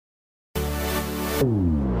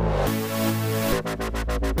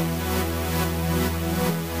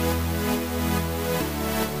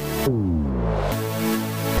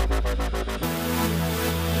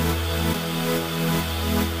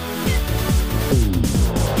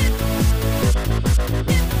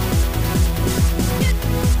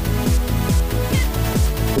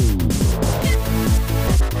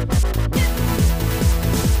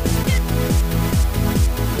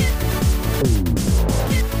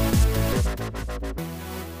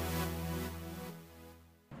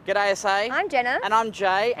G'day SA. I'm Jenna. And I'm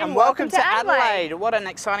Jay. And welcome to Adelaide. What an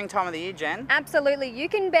exciting time of the year, Jen. Absolutely. You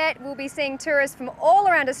can bet we'll be seeing tourists from all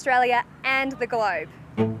around Australia and the globe.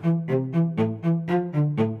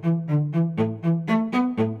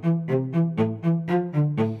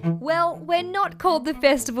 Well, we're not called the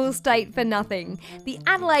Festival State for nothing. The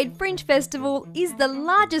Adelaide Fringe Festival is the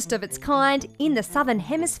largest of its kind in the Southern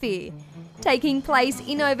Hemisphere. Taking place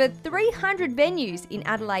in over 300 venues in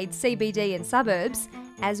Adelaide's CBD and suburbs,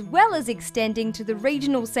 as well as extending to the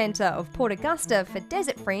regional centre of Port Augusta for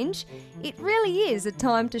Desert Fringe, it really is a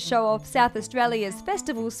time to show off South Australia's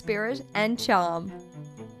festival spirit and charm.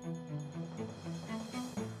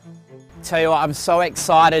 Tell you what, I'm so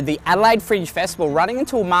excited. The Adelaide Fringe Festival, running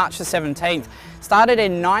until March the 17th, started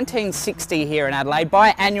in 1960 here in Adelaide,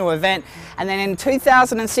 biannual event, and then in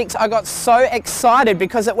 2006 I got so excited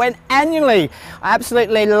because it went annually. I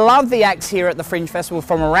absolutely love the acts here at the Fringe Festival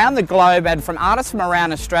from around the globe and from artists from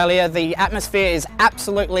around Australia. The atmosphere is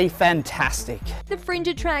absolutely fantastic. The Fringe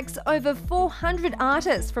attracts over 400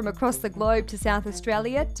 artists from across the globe to South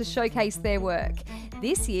Australia to showcase their work.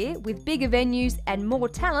 This year, with bigger venues and more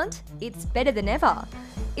talent, it's better than ever.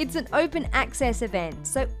 It's an open access event,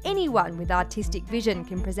 so anyone with artistic vision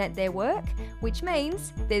can present their work, which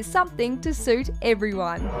means there's something to suit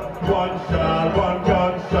everyone. One shot, one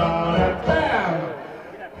gunshot, and bam!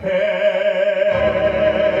 Hey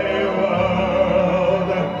world,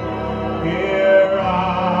 here I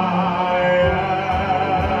am.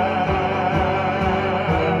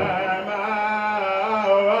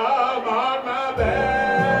 I'm on my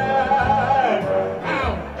bed.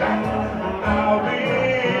 I'll be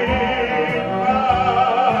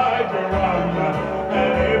my drum, and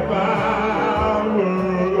if I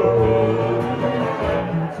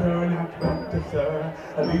turn out to sir,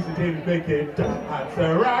 at least I didn't make it.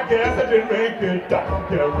 Sir, I guess I didn't make it. Get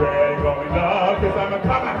ready for me now, cause I'm a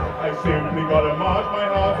comer. I simply gotta march my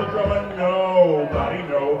heart to drum, and nobody,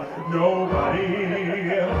 nobody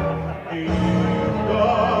is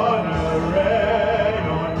gonna rain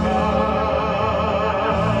on my parade.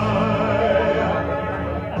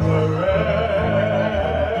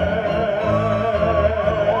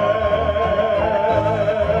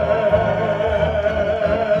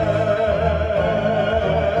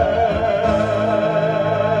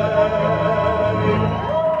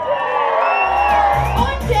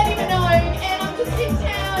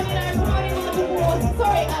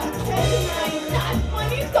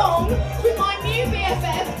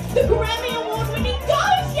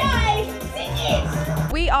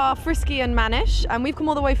 We are Frisky and Mannish, and we've come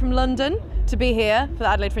all the way from London to be here for the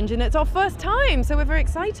Adelaide Fringe, and it's our first time, so we're very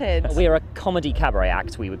excited. We are a comedy cabaret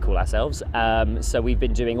act, we would call ourselves. So we've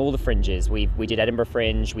been doing all the fringes. We did Edinburgh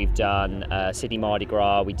Fringe, we've done Sydney Mardi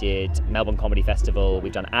Gras, we did Melbourne Comedy Festival,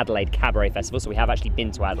 we've done Adelaide Cabaret Festival, so we have actually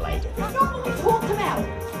been to Adelaide. I know what we talked about.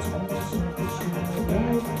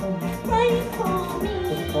 Pray for me.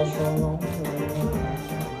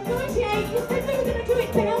 Gautier, you said we were going to do it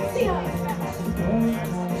fancier.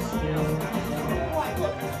 Right,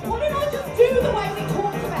 look, why don't I just do the way we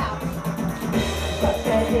talked about? But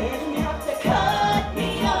they didn't have to cut me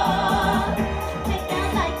off. It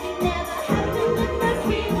felt like you never had to look like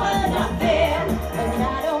we were not there. And I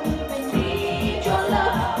don't even need your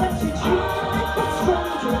love, but you treat me like a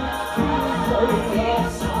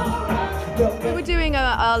stranger. We were doing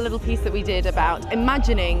a little piece that we did about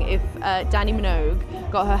imagining if Dannii Minogue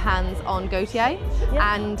got her hands on Gautier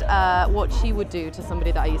and what she would do to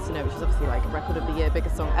somebody that I used to know, which is obviously like record of the year,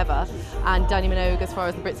 biggest song ever. And Dannii Minogue, as far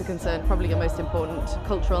as the Brits are concerned, probably your most important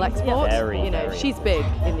cultural export. Very, very. She's big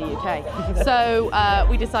in the UK. So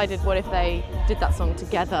we decided, what if they did that song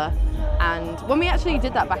together? And when we actually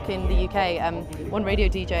did that back in the UK, one radio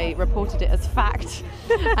DJ reported it as fact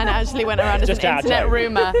and actually went around as an internet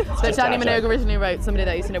rumour that Dannii Minogue originally wrote somebody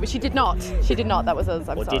that I used to know, but she did not. She did not. That was us.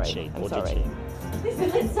 I'm or sorry. Did she? I'm or sorry. Did she? Listen,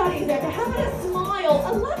 let's start it over. How about a smile?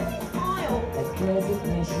 A lovely smile.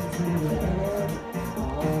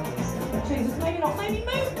 Jesus, maybe not. Maybe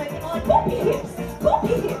move. Maybe like poppy hips.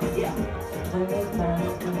 Poppy hips, yeah.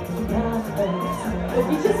 Look,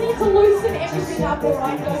 you just need to loosen everything up,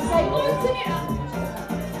 alright? Don't say loosen it up.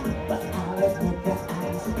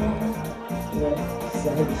 So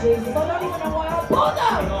Jesus, I don't even know why I bother.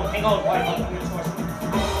 Hang on,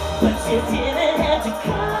 But you didn't have to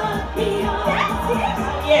cut me off. That's it.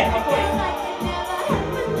 Yeah, I've got it. Like it never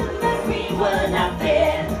happened when we were not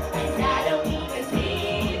there. And I don't even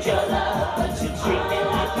need your love, but you treat me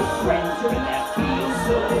like a friend, and that feels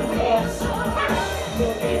so fair.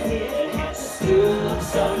 But you didn't have to stoop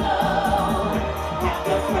so low. Have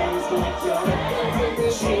your friends collect your hand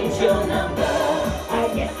and change your number.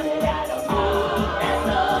 I guess that I don't need that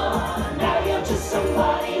love. Now you're just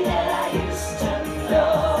somebody that I used to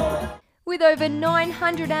know. With over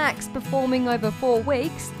 900 acts performing over 4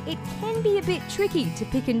 weeks, it can be a bit tricky to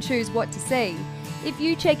pick and choose what to see. If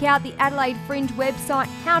you check out the Adelaide Fringe website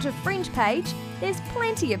How to Fringe page, there's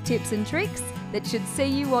plenty of tips and tricks that should see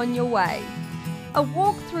you on your way. A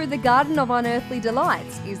walk through the Garden of Unearthly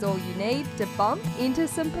Delights is all you need to bump into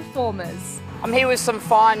some performers. I'm here with some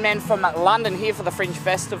fine men from London here for the Fringe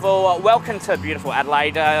Festival. Welcome to beautiful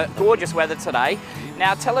Adelaide. Gorgeous weather today.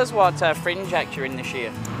 Now tell us what Fringe act you're in this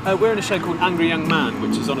year. We're in a show called Angry Young Man,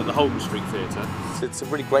 which is on at the Holden Street Theatre. It's a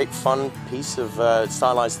really great, fun piece of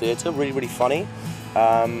stylised theatre, really, really funny.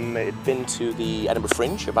 It'd been to the Edinburgh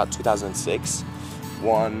Fringe about 2006,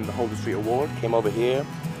 won the Holden Street Award, came over here,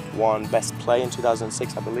 won Best Play in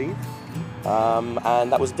 2006, I believe.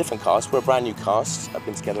 And that was a different cast. We're a brand new cast. I've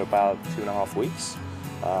been together about 2.5 weeks.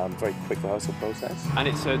 Very quick rehearsal process. And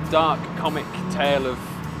it's a dark comic tale of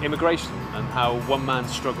immigration and how one man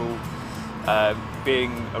struggled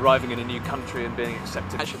arriving in a new country and being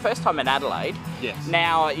accepted. It's your first time in Adelaide. Yes.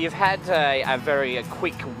 Now you've had a very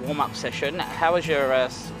quick warm-up session. How was your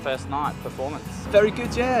first night performance? Very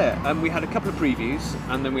good, yeah. We had a couple of previews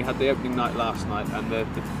and then we had the opening night last night, and the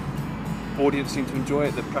audience seemed to enjoy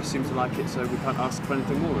it, the press seemed to like it, so we can't ask for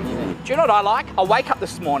anything more. Really. Do you know what I like? I wake up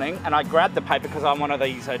this morning and I grab the paper because I'm one of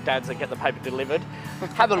these dads that get the paper delivered.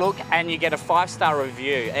 Have a look and you get a 5-star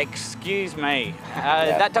review. Excuse me.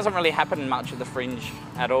 That doesn't really happen much at the Fringe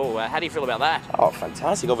at all. How do you feel about that? Oh,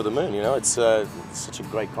 fantastic, over the moon, you know. It's such a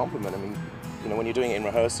great compliment. I mean, you know, when you're doing it in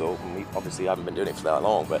rehearsal, and we obviously haven't been doing it for that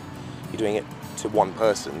long, but you're doing it to one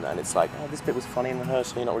person and it's like, oh, this bit was funny in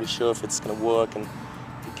rehearsal, you're not really sure if it's going to work, and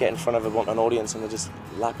you get in front of an audience and they're just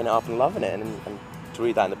lapping it up and loving it, and to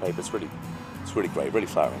read that in the paper, it's really great, really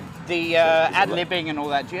flattering. The ad-libbing and all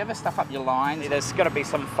that, do you ever stuff up your lines? There's got to be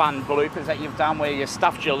some fun bloopers that you've done where you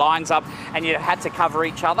stuffed your lines up and you had to cover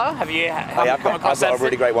each other. Have you come across that? I've got a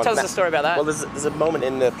really great one. Tell us the story about that. Well, there's a moment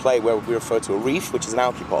in the play where we refer to a reef, which is an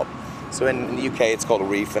alky pop. So in the UK it's called a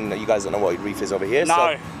reef, and you guys don't know what a reef is over here.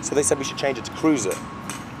 No. So they said we should change it to cruiser.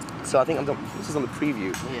 So I think this is on the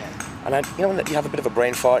preview. Yeah. And you know when you have a bit of a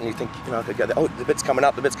brain fart and you think, you know, okay, the bit's coming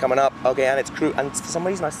up, okay, and it's cruise. And for some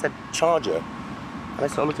reason I said charger. And I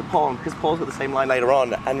sort of looked at Paul, because Paul's got the same line later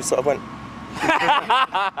on, and he sort of went.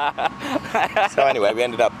 So anyway, we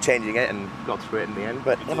ended up changing it and got through it in the end.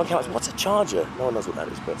 But everyone came up, what's a charger? No one knows what that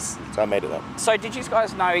is, but so I made it up. So did you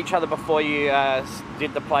guys know each other before you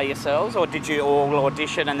did the play yourselves, or did you all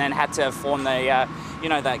audition and then had to form the, you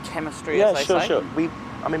know, that chemistry, as they say? Sure.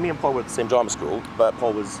 I mean, me and Paul were at the same drama school, but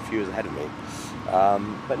Paul was a few years ahead of me.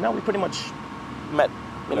 But no, we pretty much met,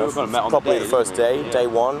 you know, probably the first day, day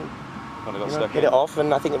one. Hit it off,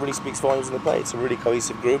 and I think it really speaks volumes in the play. It's a really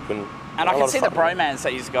cohesive group, and I can see the bromance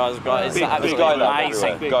that you guys have got. It's absolutely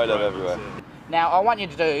amazing. Guy love everywhere. Now, I want you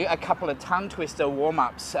to do a couple of tongue twister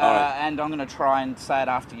warm-ups, and I'm going to try and say it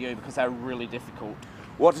after you because they're really difficult.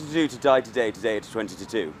 What to do to die today at 20 to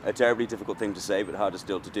 2? A terribly difficult thing to say, but harder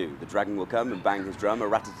still to do. The dragon will come and bang his drum, a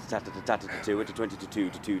rat-a-tat-a-tat-a-tat-a-2 at 20 to 2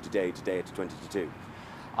 to 2 today at 20 to 2.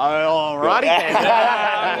 Alrighty then.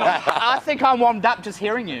 I think I'm warmed up just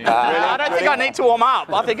hearing you. I don't think I need to warm up.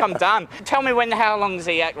 I think I'm done. Tell me how long is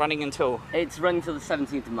the act running until? It's running until the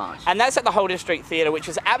 17th of March. And that's at the Holden Street Theatre, which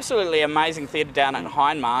is absolutely amazing theatre down at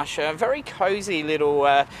Hindmarsh. A very cosy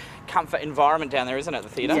little comfort environment down there, isn't it, the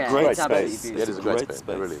theatre? Yeah, great it's absolutely space. beautiful. It is a great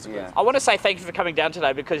space. It really is. Yeah. I want to say thank you for coming down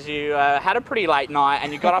today because you had a pretty late night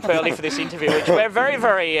and you got up early for this interview, which we're very,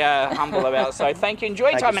 very humble about. So thank you.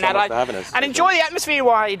 Enjoy your time in Adelaide. And enjoy the atmosphere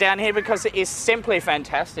while you're down here because it is simply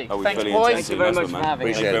fantastic. Thanks, boys. Thank you very much for having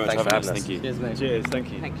us. Appreciate it. Thanks for having us. Thank you. Cheers, mate. Cheers,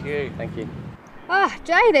 thank you. Thank you. Thank you. Ah,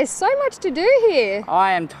 Jay, there's so much to do here.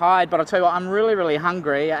 I am tired, but I'll tell you what, I'm really, really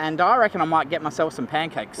hungry and I reckon I might get myself some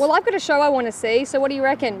pancakes. Well, I've got a show I want to see, so what do you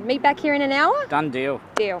reckon? Meet back here in an hour? Done deal.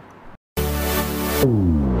 Deal.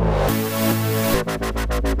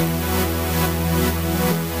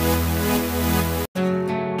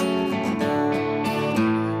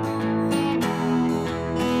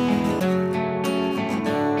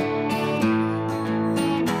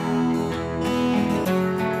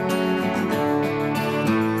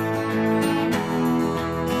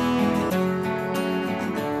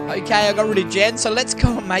 Okay, I got rid of Jen, so let's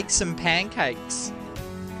go and make some pancakes.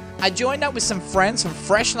 I joined up with some friends from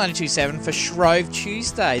Fresh 92.7 for Shrove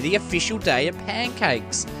Tuesday, the official day of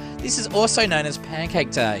pancakes. This is also known as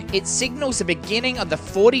Pancake Day. It signals the beginning of the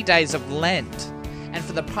 40 days of Lent. And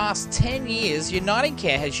for the past 10 years, Uniting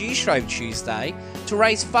Care has used Shrove Tuesday to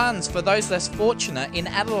raise funds for those less fortunate in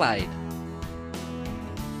Adelaide.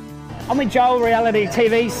 I'm with Joel, reality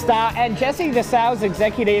TV star, and Jessie, the sales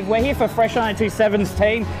executive. We're here for Fresh 92.7's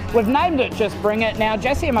team. We've named it Just Bring It. Now,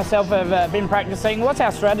 Jessie and myself have been practicing. What's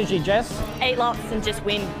our strategy, Jess? Eat lots and just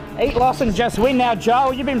win. Eat lots and just win. Now,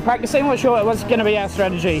 Joel, you've been practicing. What's going to be our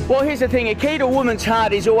strategy? Well, here's the thing. A key to a woman's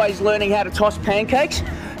heart is always learning how to toss pancakes.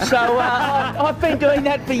 So I've been doing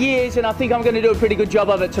that for years, and I think I'm going to do a pretty good job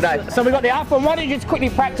of it today. So we've got the art form. Why don't you just quickly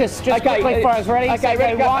practice, quickly for us. Ready? Okay,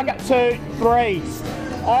 ready, go. 1, 2, 3.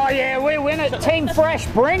 Oh yeah, we win it. Team Fresh,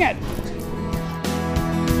 bring it.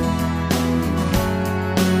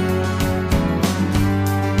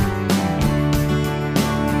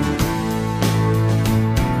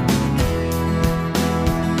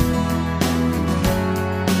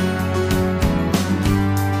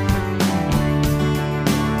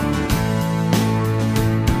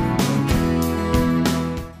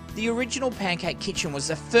 The original Pancake Kitchen was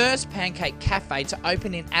the first pancake cafe to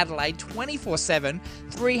open in Adelaide 24/7,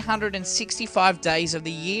 365 days of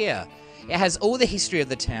the year. It has all the history of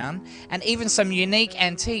the town and even some unique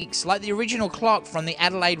antiques like the original clock from the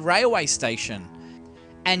Adelaide railway station.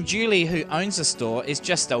 And Julie, who owns the store, is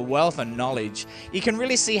just a wealth of knowledge. You can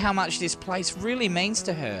really see how much this place really means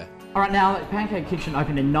to her. All right, now, Pancake Kitchen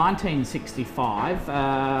opened in 1965.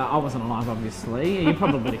 I wasn't alive, obviously. You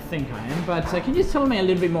probably think I am. But can you tell me a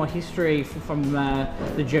little bit more history from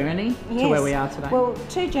the journey to where we are today? Well,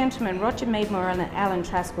 two gentlemen, Roger Meadmore and Alan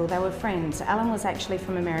Traskell, they were friends. Alan was actually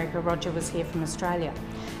from America, Roger was here from Australia.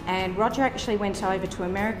 And Roger actually went over to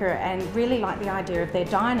America and really liked the idea of their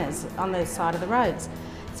diners on the side of the roads.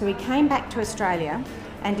 So he came back to Australia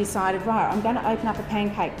and decided, right, I'm going to open up a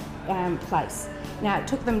pancake place. Now, it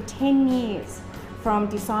took them 10 years from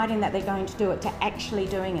deciding that they're going to do it to actually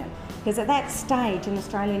doing it. Because at that stage in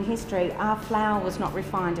Australian history, our flour was not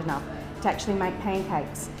refined enough to actually make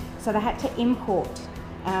pancakes. So they had to import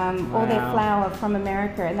all their flour from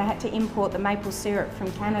America, and they had to import the maple syrup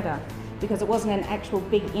from Canada because it wasn't an actual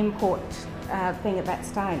big import thing at that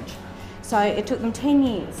stage. So it took them 10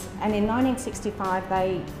 years, and in 1965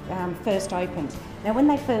 they first opened. Now, when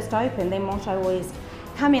they first opened, their motto was,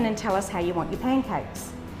 come in and tell us how you want your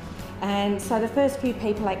pancakes. And so the first few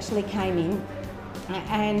people actually came in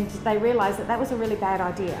and they realised that that was a really bad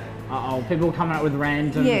idea. Uh-oh, people were coming up with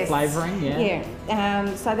random flavouring,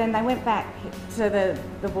 So then they went back to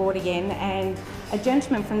the board again, and a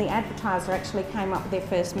gentleman from the Advertiser actually came up with their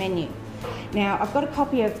first menu. Now, I've got a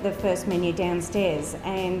copy of the first menu downstairs,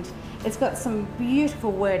 and it's got some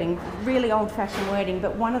beautiful wording, really old-fashioned wording,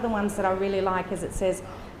 but one of the ones that I really like is it says,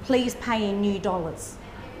 please pay in new dollars.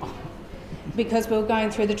 Because we were going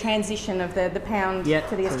through the transition of the pound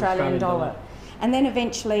to the Australian dollar. And then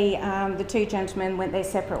eventually the two gentlemen went their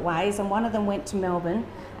separate ways, and one of them went to Melbourne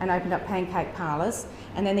and opened up pancake parlours,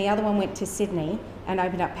 and then the other one went to Sydney and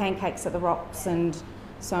opened up Pancakes at the Rocks and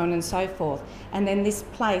so on and so forth. And then this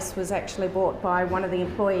place was actually bought by one of the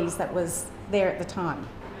employees that was there at the time.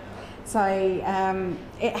 So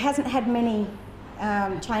it hasn't had many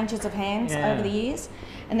changes of hands over the years.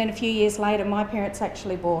 And then a few years later, my parents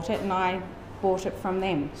actually bought it, and I bought it from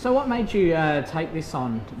them. So what made you take this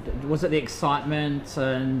on? Was it the excitement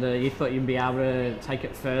and you thought you'd be able to take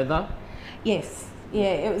it further? Yes,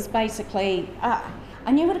 yeah, it was basically,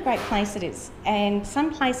 I knew what a great place it is, and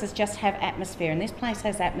some places just have atmosphere, and this place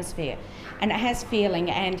has atmosphere, and it has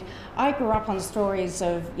feeling. And I grew up on stories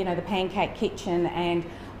of, you know, the Pancake Kitchen and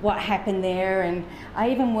what happened there, and I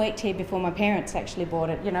even worked here before my parents actually bought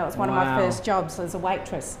it. You know, it was one of my first jobs as a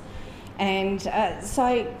waitress. And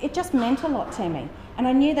so it just meant a lot to me. And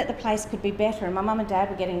I knew that the place could be better, and my mum and dad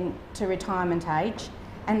were getting to retirement age,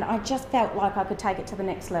 and I just felt like I could take it to the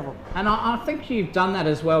next level. And I think you've done that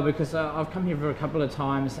as well, because I've come here for a couple of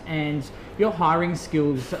times, and your hiring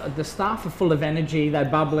skills, the staff are full of energy, they're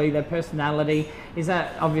bubbly, their personality. Is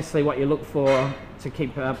that obviously what you look for to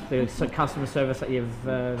keep up the customer service that you've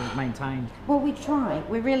maintained? Well, we try,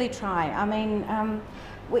 we really try. I mean,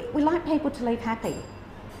 we like people to leave happy.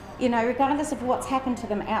 You know, regardless of what's happened to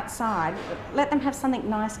them outside, let them have something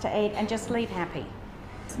nice to eat and just leave happy.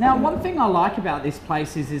 Now, one thing I like about this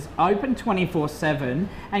place is open 24/7,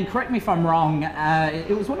 and correct me if I'm wrong,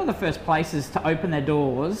 it was one of the first places to open their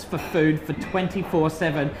doors for food for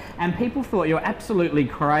 24/7, and people thought you were absolutely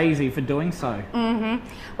crazy for doing so.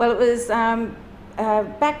 Well, it was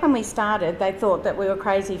back when we started, they thought that we were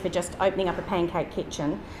crazy for just opening up a pancake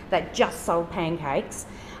kitchen that just sold pancakes.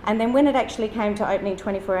 And then when it actually came to opening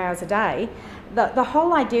 24 hours a day, the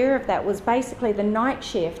whole idea of that was basically the night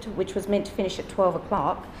shift, which was meant to finish at 12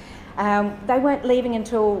 o'clock. They weren't leaving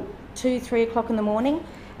until 2, 3 o'clock in the morning.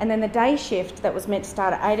 And then the day shift that was meant to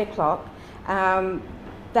start at 8 o'clock,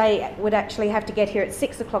 they would actually have to get here at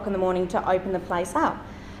 6 o'clock in the morning to open the place up.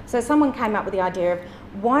 So someone came up with the idea of,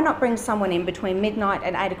 why not bring someone in between midnight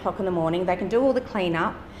and 8 o'clock in the morning? They can do all the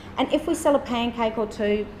clean-up, and if we sell a pancake or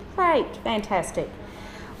two, great, fantastic.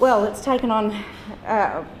 Well, it's taken on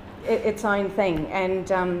its own thing,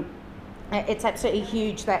 and it's absolutely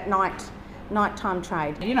huge, that nighttime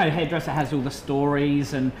trade. You know, hairdresser has all the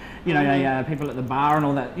stories, and you know, people at the bar and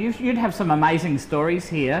all that. You'd have some amazing stories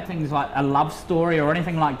here, things like a love story or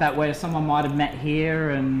anything like that, where someone might have met here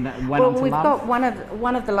and went on to love. Well, we've got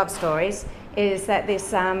one of the love stories is that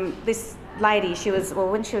this lady,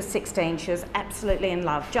 when she was 16, she was absolutely in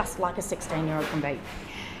love, just like a 16-year-old can be.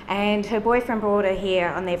 And her boyfriend brought her here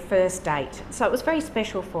on their first date, so it was very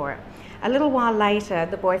special for her. A little while later,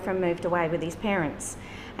 the boyfriend moved away with his parents.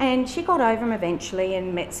 And she got over him eventually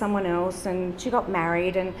and met someone else, and she got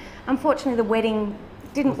married, and unfortunately the wedding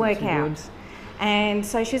didn't work out. And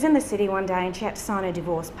so she was in the city one day and she had to sign her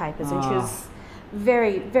divorce papers, and she was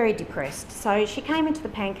very, very depressed. So she came into the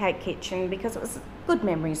pancake kitchen because it was good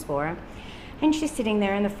memories for her. And she's sitting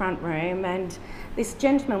there in the front room, and this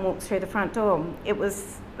gentleman walks through the front door. It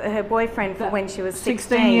was her boyfriend for when she was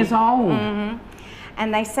 16 years old. Mm-hmm.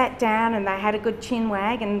 And they sat down and they had a good chin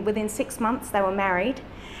wag, and within 6 months they were married.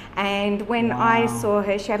 And when I saw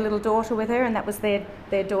her, she had a little daughter with her, and that was their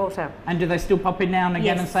daughter. And do they still pop in now and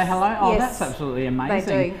again and say hello? Oh, yes, that's absolutely amazing.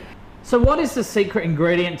 They do. So what is the secret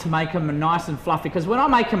ingredient to make them nice and fluffy? Because when I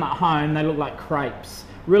make them at home, they look like crepes.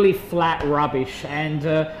 Really flat rubbish. And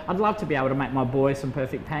I'd love to be able to make my boy some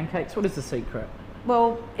perfect pancakes. What is the secret?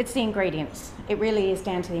 Well, it's the ingredients. It really is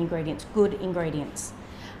down to the ingredients, good ingredients.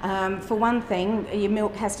 For one thing, your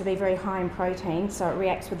milk has to be very high in protein, so it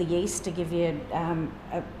reacts with the yeast to give you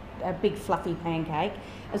a big fluffy pancake,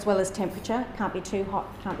 as well as temperature. Can't be too hot,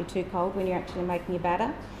 can't be too cold when you're actually making your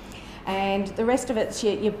batter. And the rest of it's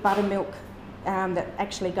your buttermilk that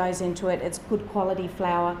actually goes into it. It's good quality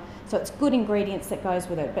flour, so it's good ingredients that goes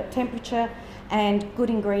with it. But temperature and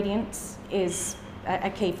good ingredients is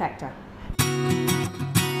a key factor.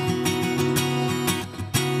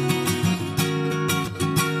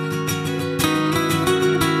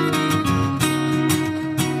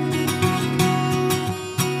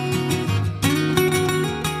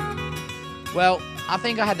 Well, I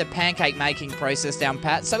think I had the pancake making process down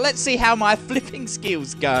pat, so let's see how my flipping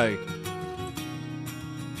skills go.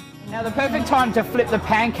 Now the perfect time to flip the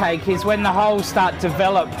pancake is when the holes start to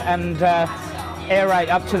develop and aerate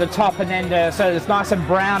up to the top, and then so it's nice and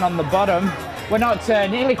brown on the bottom. We're not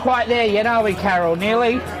nearly quite there yet, are we, Carol?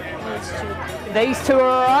 Nearly? These two are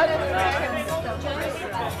all right?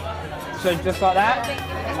 So just like that?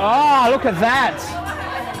 Oh, look at that!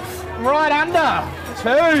 Right under!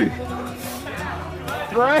 2,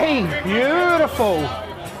 3, beautiful!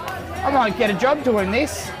 I might get a job doing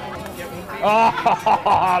this.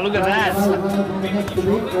 Oh, look at that.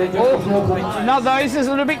 Oh, no, those is a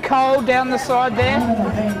little bit cold down the side there.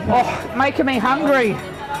 Oh, making me hungry.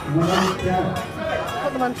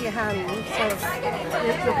 Put them onto your hand. So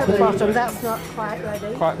look at the bottom, that's not quite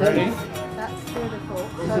ready. Quite ready. That's beautiful.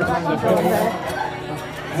 So that can go on there.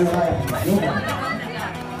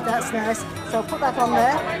 That's nice. So put that on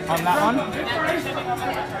there. On that one?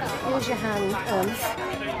 Use your hand.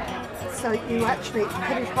 So you actually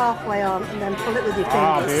put it halfway on and then pull it with your fingers.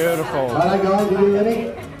 Ah, beautiful.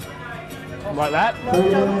 Like that? No,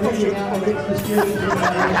 don't push it.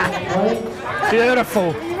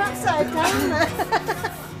 Beautiful. You're upside down there.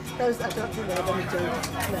 Those I don't think they're going to do.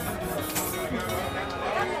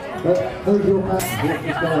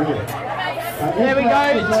 There we go,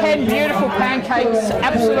 10 beautiful pancakes,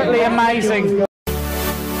 absolutely amazing.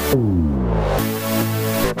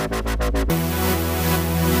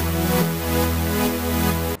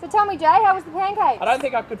 Tell me, Jay, how was the pancake? I don't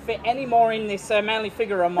think I could fit any more in this manly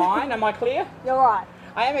figure of mine. Am I clear? You're right.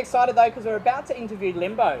 I am excited though because we're about to interview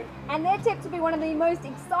Limbo. And they're tipped to be one of the most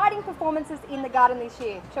exciting performances in the garden this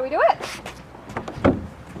year. Shall we do it?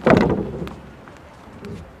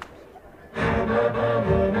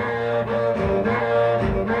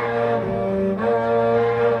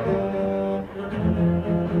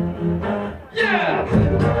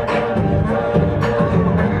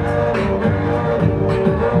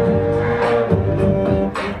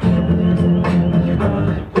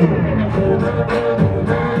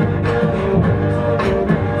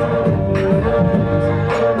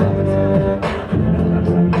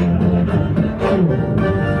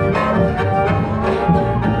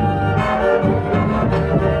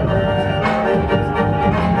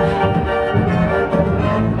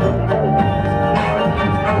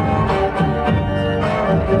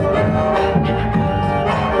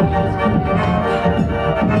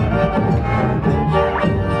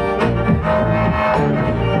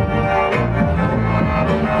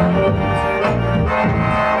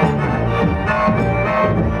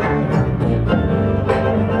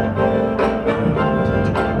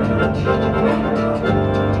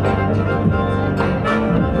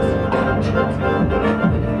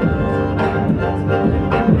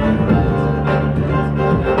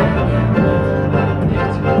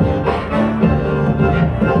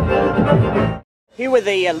 Here with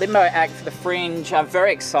the Limbo act for the Fringe. I'm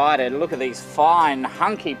very excited. Look at these fine,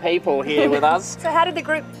 hunky people here with us. So how did the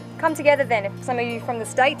group come together then? Some of you from the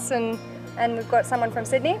States and we've got someone from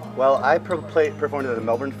Sydney? Well, I performed at the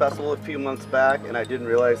Melbourne Festival a few months back, and I didn't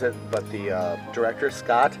realize it, but the director,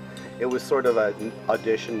 Scott, it was sort of an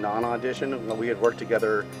audition, non-audition. We had worked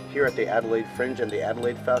together here at the Adelaide Fringe and the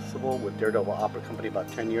Adelaide Festival with Daredevil Opera Company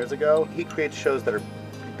about 10 years ago. He creates shows that are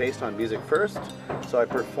based on music first, so I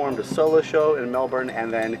performed a solo show in Melbourne,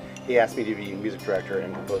 and then he asked me to be music director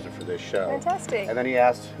and composer for this show. Fantastic. And then he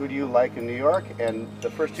asked, who do you like in New York? And the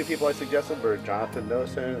first two people I suggested were Jonathan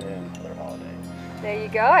Nosen and Heather Holiday. There you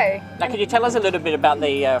go. Now, could you tell us a little bit about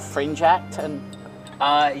the Fringe act? And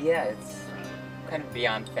yeah, it's kind of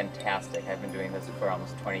beyond fantastic. I've been doing this for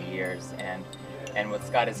almost 20 years, and what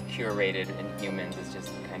Scott has curated in Humans is just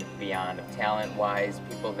kind of beyond talent-wise.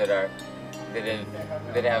 People that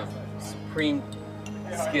have supreme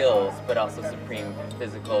skills, but also supreme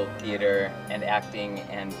physical theater and acting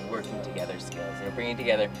and working together skills. You know, bringing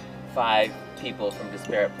together 5 people from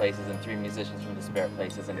disparate places and 3 musicians from disparate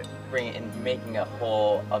places, and making a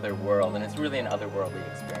whole other world. And it's really an otherworldly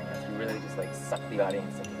experience. We really just like suck the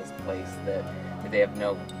audience into this place that they have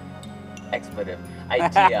no expletive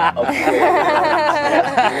idea of where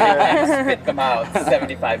spit them out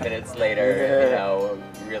 75 minutes later, you know,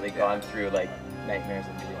 really gone through like nightmares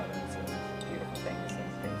and dreams and beautiful things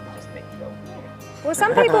that just make you go. Well,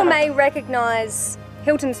 some people may recognise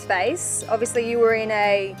Hilton's face. Obviously you were in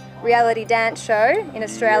a reality dance show in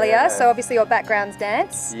Australia, so obviously your background's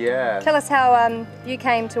dance. Yeah. Tell us how you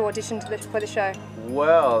came to audition for the show.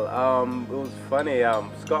 Well, it was funny.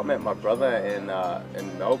 Scott met my brother in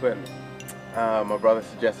Melbourne. My brother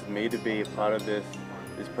suggested me to be a part of this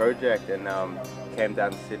project, and came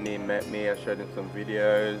down to Sydney and met me. I showed him some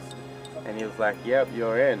videos, and he was like, "Yep,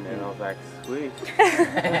 you're in." And I was like, "Sweet."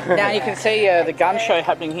 Now you can see the gun show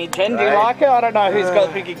happening here. Jen, do you like it? I don't know who's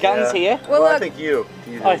got bigger guns here. Well, I think you.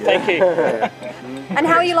 Oh, thank you. And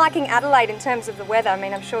how are you liking Adelaide in terms of the weather? I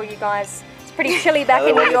mean, I'm sure you guys, it's pretty chilly back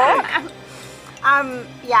in New York.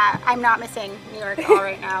 Yeah, I'm not missing New York at all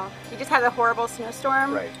right now. We just had a horrible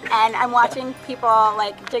snowstorm, and I'm watching people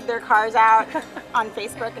like dig their cars out on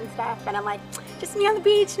Facebook and stuff, and I'm like, just me on the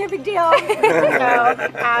beach, no big deal. So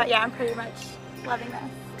yeah, I'm pretty much loving this.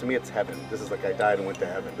 To me, it's heaven. This is like I died and went to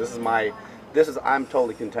heaven. I'm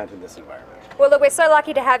totally content in this environment. Well, look, we're so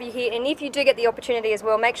lucky to have you here, and if you do get the opportunity as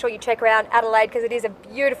well, make sure you check around Adelaide because it is a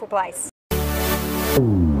beautiful place.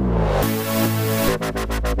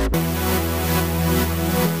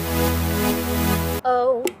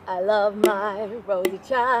 Oh, I love my Rosie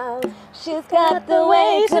child. She's got the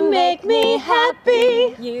way to make me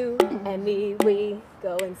happy. You and me, we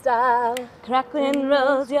go in style. Crackling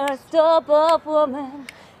Rose, you're a stop-up woman.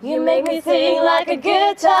 You make me sing like a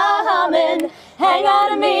guitar humming. Hang on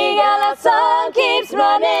to me, girl, our song keeps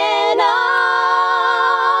running on.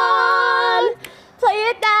 Play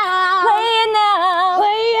it now, play it now,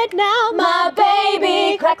 play it now, my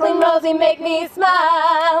baby. Crackling Rosie, make me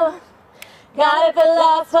smile. Got it for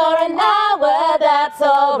last for an hour, that's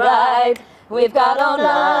alright. We've got all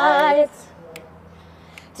night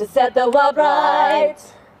to set the world right.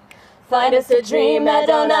 Find us a dream that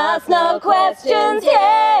don't ask no questions,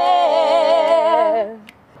 yeah.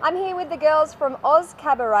 I'm here with the girls from Oz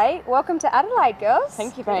Cabaret. Welcome to Adelaide, girls.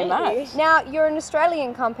 Thank you very much. Now, you're an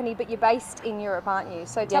Australian company, but you're based in Europe, aren't you?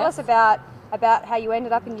 So tell us about how you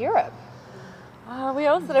ended up in Europe. We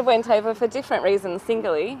all sort of went over for different reasons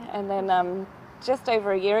singly, and then just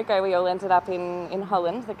over a year ago we all ended up in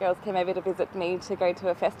Holland. The girls came over to visit me to go to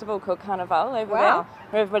a festival called Carnival over there,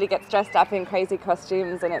 where everybody gets dressed up in crazy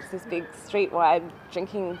costumes and it's this big street-wide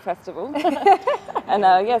drinking festival. And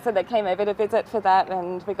yeah, so they came over to visit for that,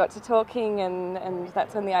 and we got to talking, and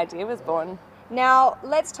that's when the idea was born. Now,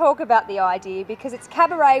 let's talk about the idea, because it's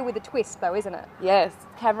cabaret with a twist though, isn't it? Yes,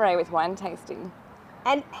 cabaret with wine tasting.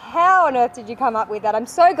 And how on earth did you come up with that? I'm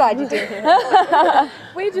so glad you did.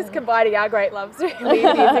 We're just combining our great loves, really,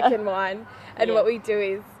 music and wine. And what we do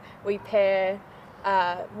is we pair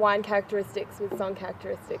wine characteristics with song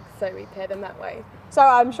characteristics, so we pair them that way. So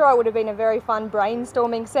I'm sure it would have been a very fun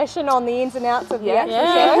brainstorming session on the ins and outs of the actual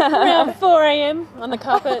show. Around 4 a.m. on the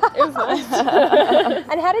carpet. It was nice.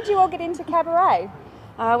 And how did you all get into cabaret?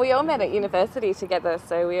 We all met at university together,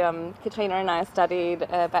 so Katrina and I studied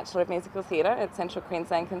a Bachelor of Musical Theatre at Central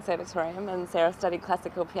Queensland Conservatorium, and Sarah studied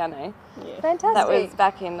classical piano. Yeah. Fantastic. That was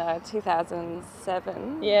back in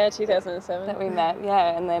 2007. Yeah, 2007. That we met,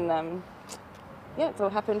 yeah, and then yeah, it's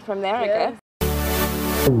all happened from there, I guess.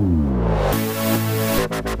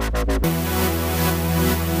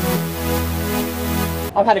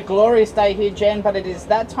 I've had a glorious day here, Jen, but it is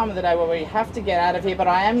that time of the day where we have to get out of here, but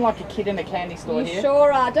I am like a kid in a candy store You here.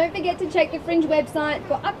 sure are. Don't forget to check the Fringe website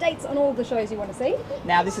for updates on all the shows you want to see.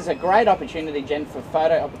 Now, this is a great opportunity, Jen, for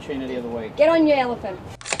photo opportunity of the week. Get on your elephant.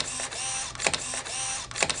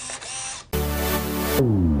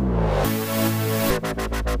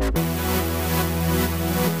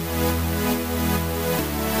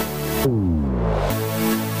 Ooh.